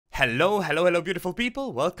Hello beautiful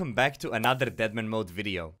people, welcome back to another Deadman mode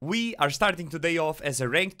video. We are starting today off as a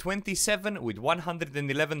rank 27 with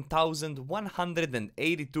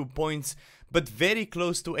 111,182 points, but very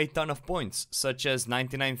close to a ton of points, such as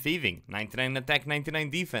 99 thieving, 99 attack,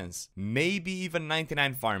 99 defense, maybe even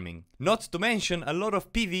 99 farming. Not to mention a lot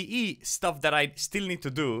of PvE stuff that I still need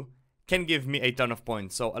to do can give me a ton of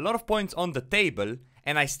points, so a lot of points on the table.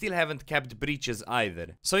 And I still haven't kept breaches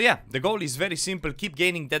either. So yeah, the goal is very simple, keep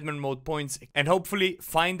gaining Deadman mode points and hopefully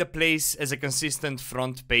find a place as a consistent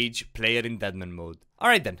front page player in Deadman mode.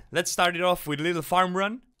 Alright then, let's start it off with a little farm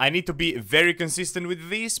run. I need to be very consistent with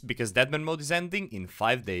this because Deadman mode is ending in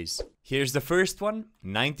 5 days. Here's the first one,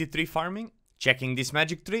 93 farming, checking this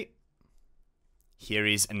magic tree. Here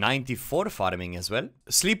is 94 farming as well.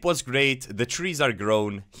 Sleep was great, the trees are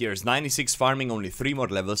grown. Here's 96 farming, only 3 more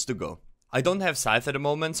levels to go. I don't have Scythe at the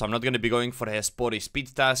moment, so I'm not going to be going for Hespori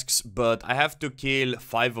speed tasks, but I have to kill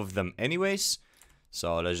 5 of them anyways.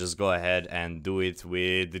 So let's just go ahead and do it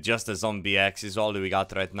with just a zombie axe is all we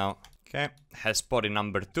got right now. Okay, Hespori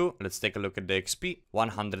number 2, let's take a look at the XP,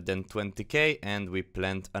 120k, and we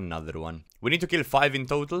plant another one. We need to kill 5 in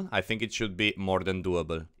total, I think it should be more than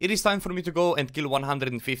doable. It is time for me to go and kill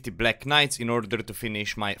 150 Black Knights in order to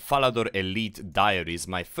finish my Falador Elite Diaries,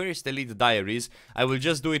 my first Elite Diaries. I will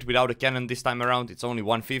just do it without a cannon this time around, it's only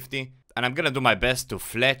 150, and I'm gonna do my best to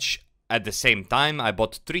fletch at the same time. I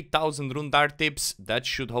bought 3000 rune dart tips, that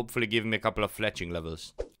should hopefully give me a couple of fletching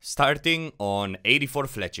levels. Starting on 84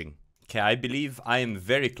 fletching. Okay, I believe I am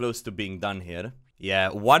very close to being done here. Yeah,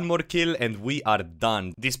 one more kill and we are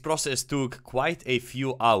done. This process took quite a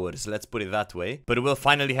few hours, let's put it that way. But we'll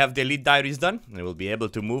finally have the Elite Diaries done and we'll be able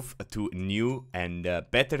to move to new and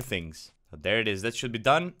better things. So there it is, that should be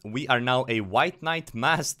done. We are now a White Knight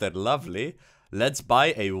Master, lovely. Let's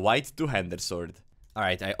buy a white two-hander sword.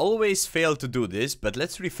 Alright, I always fail to do this, but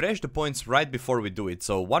let's refresh the points right before we do it.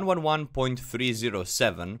 So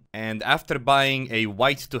 111.307, and after buying a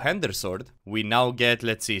white two-hander sword, we now get,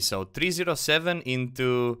 let's see, so 307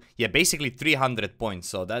 into, yeah, basically 300 points,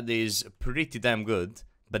 so that is pretty damn good.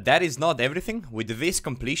 But that is not everything. With this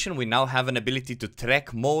completion, we now have an ability to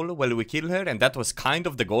track Mole while we kill her, and that was kind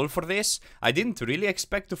of the goal for this. I didn't really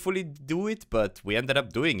expect to fully do it, but we ended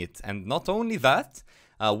up doing it. And not only that,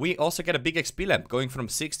 we also get a big XP lamp, going from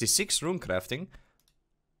 66 rune crafting.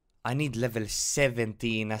 I need level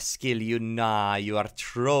 70 in a skill, you are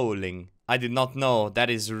trolling. I did not know,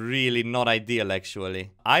 that is really not ideal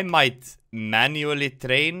actually. I might manually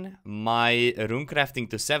train my rune crafting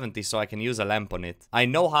to 70 so I can use a lamp on it. I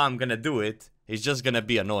know how I'm gonna do it, it's just gonna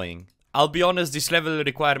be annoying. I'll be honest, this level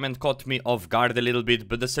requirement caught me off guard a little bit,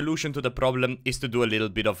 but the solution to the problem is to do a little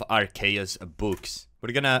bit of Archaea's books.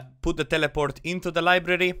 We're gonna put the teleport into the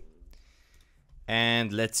library,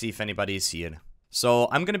 and let's see if anybody is here. So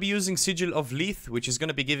I'm gonna be using Sigil of Leith, which is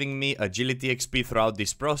gonna be giving me agility XP throughout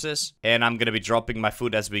this process, and I'm gonna be dropping my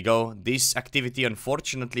food as we go. This activity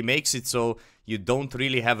unfortunately makes it so you don't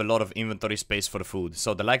really have a lot of inventory space for food,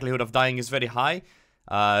 so the likelihood of dying is very high.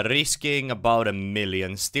 Risking about 1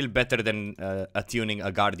 million, still better than attuning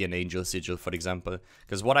a Guardian Angel Sigil, for example,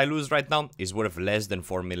 because what I lose right now is worth less than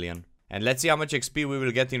 4 million. And let's see how much XP we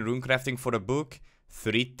will get in rune crafting for a book.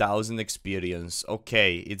 3000 experience.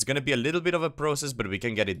 Okay, it's gonna be a little bit of a process, but we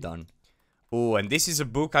can get it done. Oh, and this is a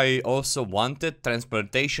book I also wanted,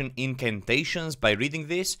 Transportation Incantations. By reading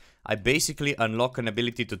this, I basically unlock an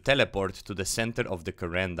ability to teleport to the center of the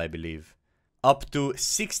Korend, I believe. Up to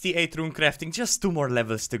 68 rune crafting, just 2 more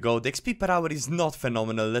levels to go. The XP per hour is not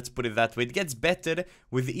phenomenal, let's put it that way. It gets better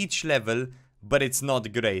with each level, but it's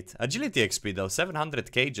not great. Agility XP though,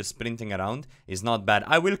 700k just sprinting around is not bad.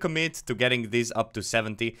 I will commit to getting this up to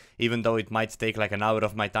 70, even though it might take like an hour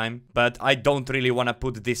of my time. But I don't really want to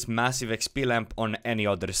put this massive XP lamp on any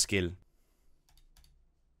other skill.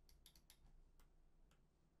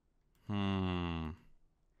 I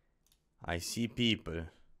see people.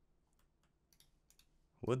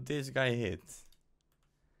 Would this guy hit?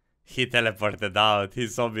 He teleported out, he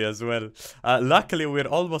saw me as well. Luckily we're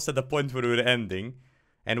almost at the point where we're ending.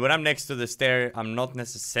 And when I'm next to the stair, I'm not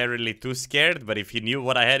necessarily too scared. But if he knew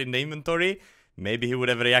what I had in the inventory, maybe he would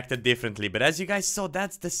have reacted differently. But as you guys saw,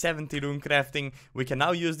 that's the 70 rune crafting. We can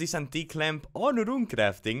now use this antique lamp on rune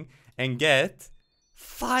crafting and get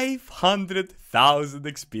 500,000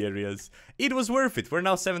 experience. it was worth it. We're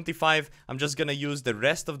now 75. I'm just gonna use the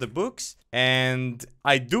rest of the books. And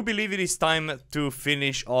I do believe it is time to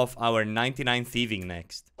finish off our 99 thieving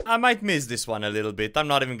next. I might miss this one a little bit, I'm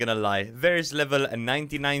not even gonna lie. There's level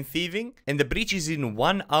 99 thieving, and the breach is in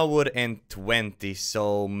 1 hour and 20.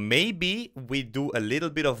 So maybe we do a little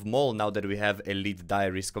bit of mole now that we have Elite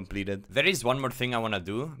Diaries completed. There is one more thing I wanna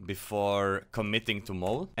do before committing to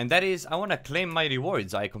mole, and that is I wanna claim my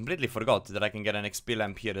rewards. I completely forgot that I can get an XP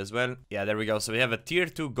lamp here as well. Yeah, there we go. So we have a tier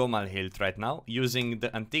 2 Gomal hilt right now, using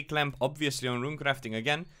the antique lamp obviously on rune crafting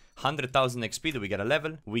again. 100,000 XP, do we get a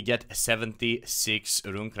level? We get 76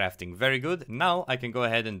 rune crafting. Very good. Now I can go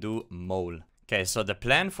ahead and do mole. Okay, so the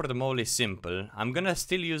plan for the mole is simple. I'm gonna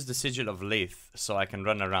still use the sigil of Leith so I can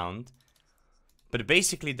run around. But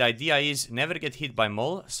basically the idea is never get hit by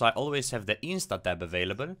mole, so I always have the insta tab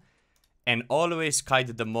available. And always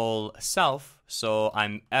kite the mole south, so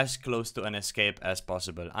I'm as close to an escape as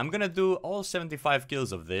possible. I'm gonna do all 75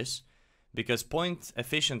 kills of this, because point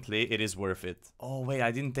efficiently, it is worth it. Oh wait,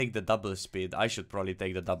 I didn't take the double speed. I should probably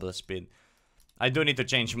take the double speed. I do need to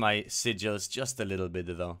change my sigils just a little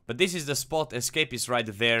bit though. But this is the spot, escape is right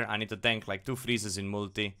there. I need to tank like 2 freezes in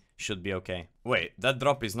multi. Should be okay. Wait, that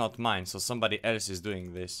drop is not mine, so somebody else is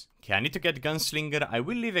doing this. Okay, I need to get Gunslinger. I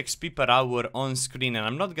will leave XP per hour on screen and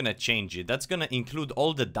I'm not gonna change it. That's gonna include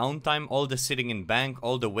all the downtime, all the sitting in bank,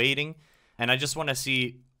 all the waiting. And I just wanna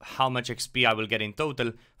see how much XP I will get in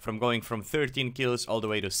total from going from 13 kills all the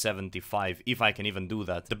way to 75, if I can even do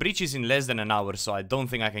that. The breach is in less than an hour, so I don't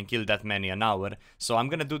think I can kill that many an hour. So I'm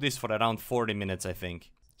gonna do this for around 40 minutes, I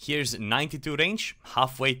think. Here's 92 range,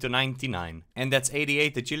 halfway to 99. And that's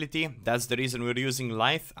 88 agility. That's the reason we're using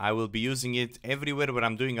Lithe. I will be using it everywhere where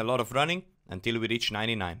I'm doing a lot of running until we reach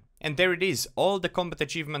 99. And there it is. All the combat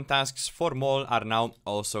achievement tasks for mole are now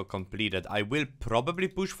also completed. I will probably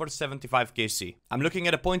push for 75 KC. I'm looking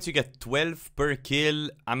at the points, you get 12 per kill.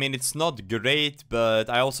 I mean, it's not great, but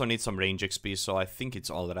I also need some range XP, so I think it's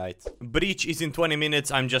alright. Breach is in 20 minutes.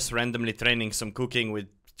 I'm just randomly training some cooking with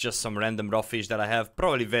just some random raw fish that I have.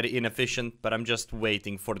 Probably very inefficient, but I'm just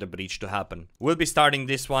waiting for the breach to happen. We'll be starting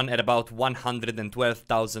this one at about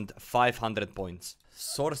 112,500 points.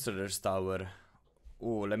 Sorcerer's Tower.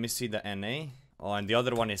 Ooh, let me see the NA. Oh, and the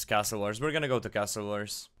other one is Castle Wars. We're gonna go to Castle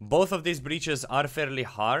Wars. Both of these breaches are fairly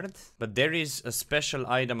hard, but there is a special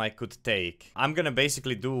item I could take. I'm gonna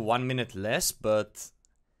basically do 1 minute less, but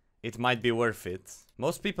it might be worth it.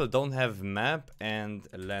 Most people don't have map and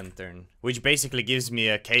a lantern, which basically gives me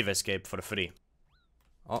a cave escape for free.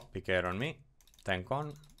 Oh, PKR on me. Tank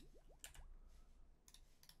on.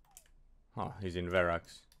 Oh, he's in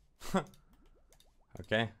Verax.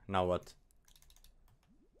 Okay, now what?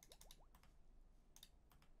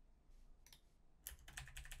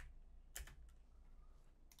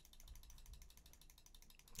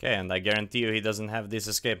 Okay, and I guarantee you he doesn't have this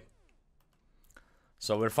escape.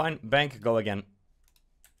 So we're fine. Bank, go again.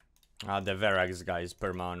 Ah, the Verax guy is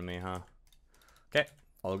perma on me, huh? Okay,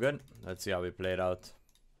 all good. Let's see how we play it out.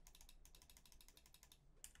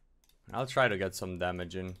 I'll try to get some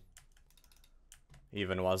damage in,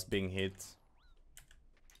 even whilst being hit.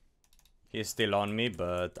 He's still on me,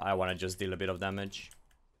 but I want to just deal a bit of damage.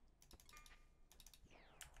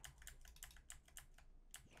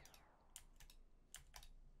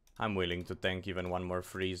 I'm willing to tank even one more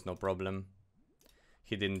freeze, no problem.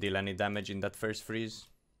 He didn't deal any damage in that first freeze.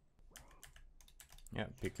 Yeah,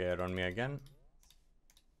 PKR on me again.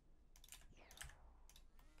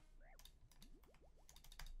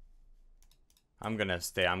 I'm gonna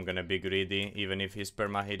stay, I'm gonna be greedy, even if he's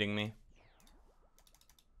perma hitting me.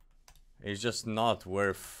 It's just not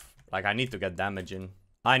worth... Like, I need to get damage in.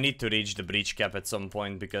 I need to reach the breach cap at some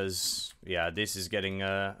point because, yeah, this is getting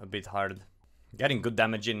a bit hard. Getting good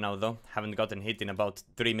damage in now though. Haven't gotten hit in about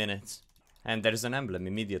 3 minutes. And there's an emblem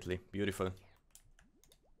immediately. Beautiful.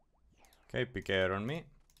 Okay, PKR on me.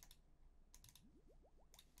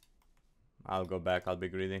 I'll go back, I'll be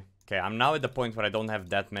greedy. Okay, I'm now at the point where I don't have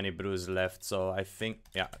that many brews left, so I think...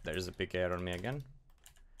 Yeah, there's a PKR on me again.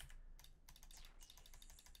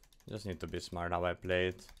 Just need to be smart how I play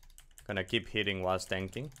it. Gonna keep hitting whilst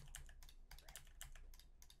tanking.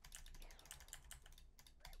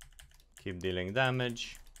 Keep dealing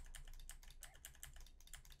damage.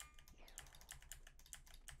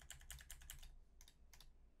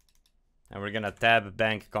 And we're gonna tab,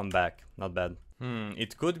 bank, come back. Not bad.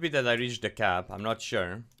 It could be that I reached the cap, I'm not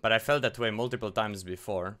sure. But I felt that way multiple times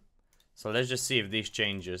before. So let's just see if this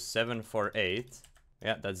changes. 748.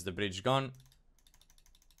 Yeah, that's the bridge gone.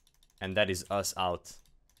 And that is us out.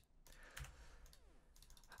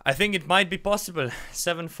 I think it might be possible.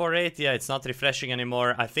 748, yeah, it's not refreshing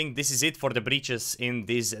anymore. I think this is it for the breaches in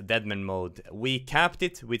this Deadman mode. We capped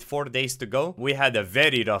it with 4 days to go. We had a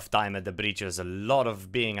very rough time at the breaches, a lot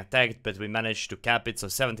of being attacked, but we managed to cap it, so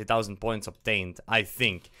 70,000 points obtained, I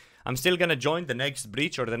think. I'm still gonna join the next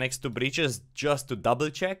breach or the next 2 breaches just to double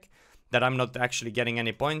check that I'm not actually getting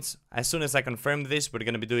any points. As soon as I confirm this, we're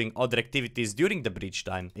gonna be doing other activities during the breach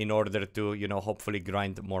time in order to, you know, hopefully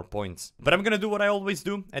grind more points. But I'm gonna do what I always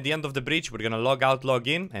do. At the end of the breach, we're gonna log out, log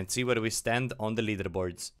in, and see where we stand on the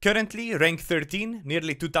leaderboards. Currently, rank 13,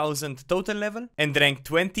 nearly 2000 total level, and rank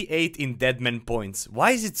 28 in Deadman points.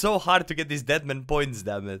 Why is it so hard to get these Deadman points,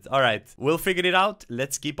 damn it? Alright, we'll figure it out.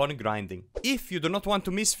 Let's keep on grinding. If you do not want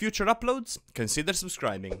to miss future uploads, consider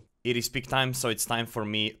subscribing. It is peak time, so it's time for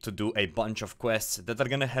me to do a bunch of quests that are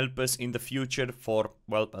gonna help us in the future for,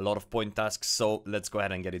 well, a lot of point tasks, so let's go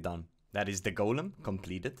ahead and get it done. That is the golem,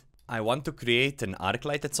 completed. I want to create an arc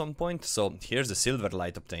light at some point, so here's the silver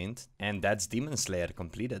light obtained, and that's Demon Slayer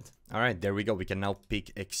completed. Alright, there we go, we can now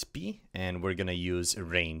pick XP, and we're gonna use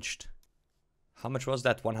ranged. How much was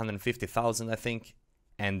that? 150,000, I think.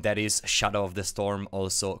 And that is Shadow of the Storm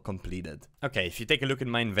also completed. Okay, if you take a look in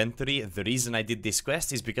my inventory, the reason I did this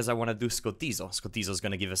quest is because I want to do Scotizo. Scotizo is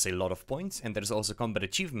going to give us a lot of points, and there's also combat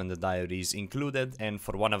achievement diaries included, and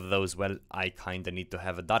for one of those, well, I kinda need to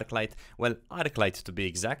have a dark light. Well, arc light to be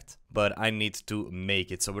exact, but I need to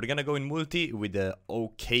make it. So we're gonna go in multi with a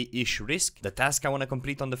okay-ish risk. The task I want to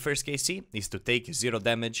complete on the first KC is to take 0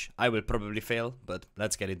 damage. I will probably fail, but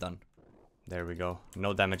let's get it done. There we go.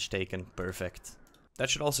 No damage taken. Perfect. That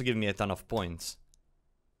should also give me a ton of points.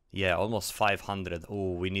 Yeah, almost 500.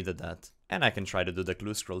 Oh, we needed that. And I can try to do the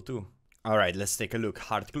clue scroll too. Alright, let's take a look.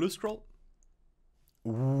 Hard clue scroll.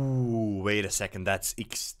 Ooh, wait a second. That's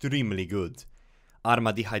extremely good.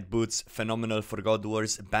 Armadihide boots, phenomenal for God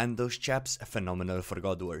Wars. Bandos chaps, phenomenal for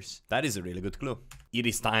God Wars. That is a really good clue. It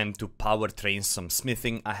is time to power train some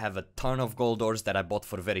smithing. I have a ton of gold ores that I bought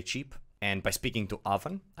for very cheap. And by speaking to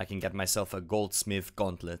Avan, I can get myself a goldsmith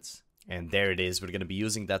gauntlets. And there it is, we're gonna be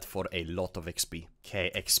using that for a lot of XP.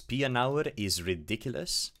 Okay, XP an hour is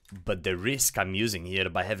ridiculous, but the risk I'm using here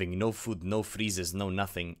by having no food, no freezes, no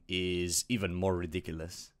nothing is even more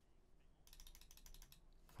ridiculous.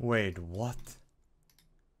 Wait, what?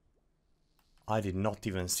 I did not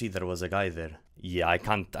even see there was a guy there. Yeah, I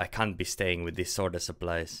can't be staying with this sort of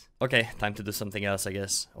supplies. Okay, time to do something else, I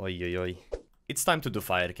guess. Oi, oi, oi. It's time to do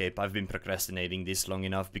Fire Cape. I've been procrastinating this long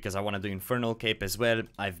enough because I want to do Infernal Cape as well.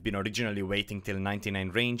 I've been originally waiting till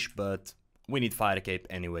 99 range, but we need Fire Cape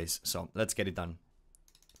anyways, so let's get it done.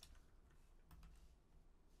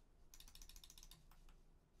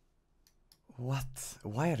 What?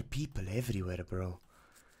 Why are people everywhere, bro?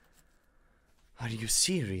 Are you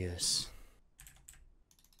serious?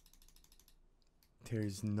 There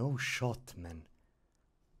is no shot, man.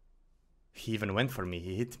 He even went for me,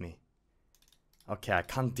 he hit me. Okay, I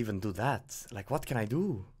can't even do that. Like, what can I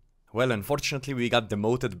do? Well, unfortunately, we got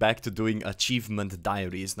demoted back to doing achievement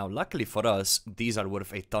diaries. Now, luckily for us, these are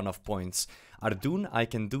worth a ton of points. Ardoon, I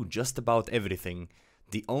can do just about everything.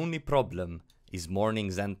 The only problem is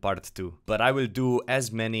Morning's End Part 2. But I will do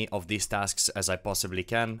as many of these tasks as I possibly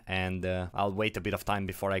can, and I'll wait a bit of time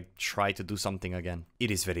before I try to do something again.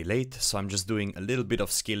 It is very late, so I'm just doing a little bit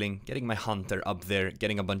of skilling, getting my hunter up there,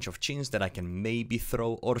 getting a bunch of chins that I can maybe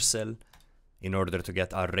throw or sell, in order to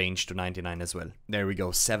get our range to 99 as well. There we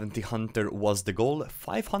go, 70 hunter was the goal,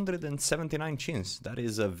 579 chins, that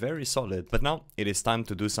is very solid. But now, it is time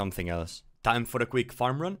to do something else. Time for a quick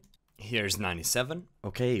farm run. Here's 97.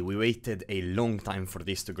 Okay, we waited a long time for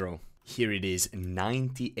this to grow. Here it is,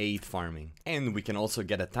 98 farming. And we can also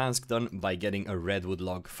get a task done by getting a redwood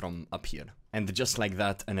log from up here. And just like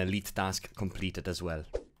that, an elite task completed as well.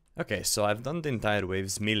 Okay, so I've done the entire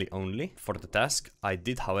waves melee only for the task. I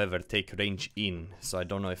did, however, take range in, so I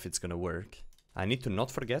don't know if it's gonna work. I need to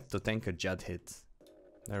not forget to tank a Jad hit.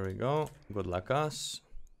 There we go. Good luck us.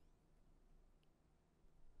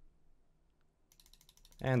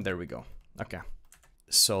 And there we go. Okay.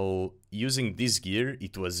 So, using this gear,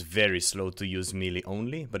 it was very slow to use melee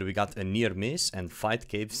only, but we got a near miss and Fight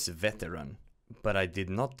Caves veteran. But I did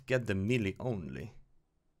not get the melee only.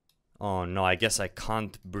 Oh no, I guess I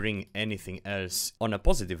can't bring anything else. On a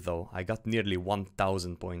positive though, I got nearly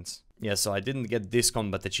 1000 points. Yeah, so I didn't get this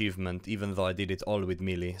combat achievement even though I did it all with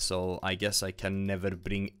melee, so I guess I can never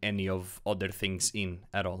bring any of other things in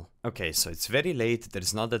at all. Okay, so it's very late,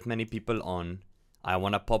 there's not that many people on. I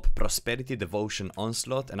wanna pop Prosperity, Devotion,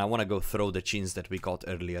 Onslaught, and I wanna go throw the chins that we caught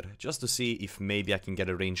earlier, just to see if maybe I can get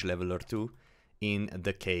a range level or two in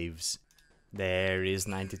the caves. There is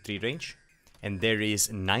 93 range. And there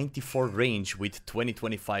is 94 range with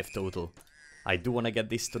 2025 total. I do want to get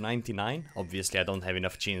this to 99. Obviously, I don't have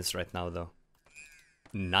enough chins right now, though.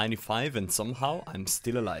 95, and somehow I'm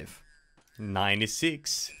still alive.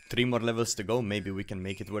 96. 3 more levels to go. Maybe we can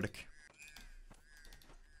make it work.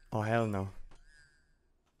 Oh, hell no.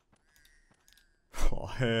 Oh,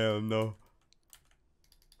 hell no.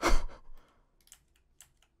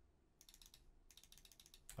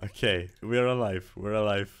 Okay, we're alive. We're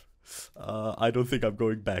alive. I don't think I'm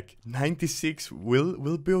going back. 96,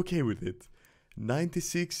 we'll be okay with it.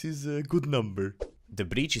 96 is a good number. The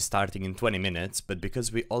breach is starting in 20 minutes, but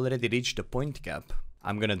because we already reached the point cap,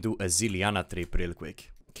 I'm gonna do a Zilliana trip real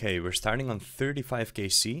quick. Okay, we're starting on 35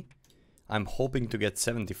 KC. I'm hoping to get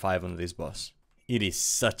 75 on this boss. It is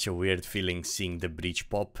such a weird feeling seeing the breach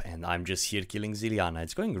pop and I'm just here killing Zilliana.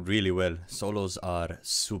 It's going really well. Solos are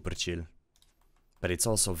super chill. But it's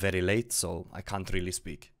also very late, so I can't really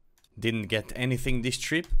speak. Didn't get anything this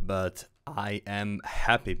trip, but I am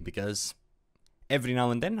happy because every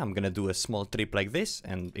now and then I'm gonna do a small trip like this,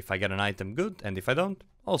 and if I get an item, good, and if I don't,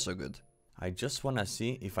 also good. I just wanna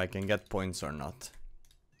see if I can get points or not.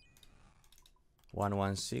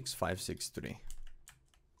 116563.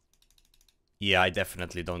 Yeah, I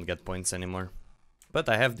definitely don't get points anymore. But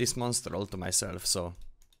I have this monster all to myself, so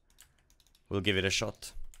we'll give it a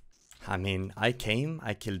shot. I mean, I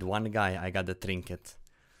killed one guy, I got a trinket.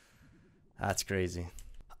 That's crazy.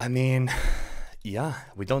 I mean, yeah,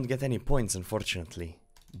 we don't get any points, unfortunately.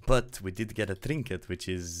 But we did get a trinket, which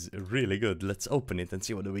is really good. Let's open it and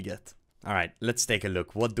see what do we get. Alright, let's take a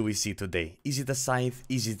look. What do we see today? Is it a scythe?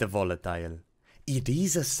 Is it a volatile? It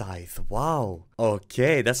is a scythe, wow.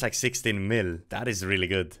 Okay, that's like 16 mil. That is really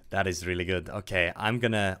good. That is really good. Okay, I'm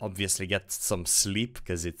gonna obviously get some sleep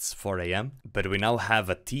because it's 4 AM. But we now have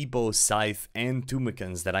a T-bow, scythe and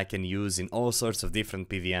Tumicans that I can use in all sorts of different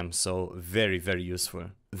PVMs. So very, very useful.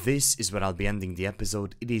 This is where I'll be ending the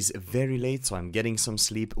episode. It is very late, so I'm getting some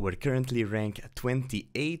sleep. We're currently rank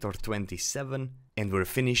 28 or 27. And we're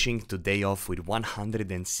finishing today off with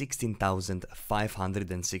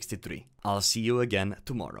 116,563. I'll see you again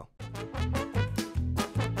tomorrow.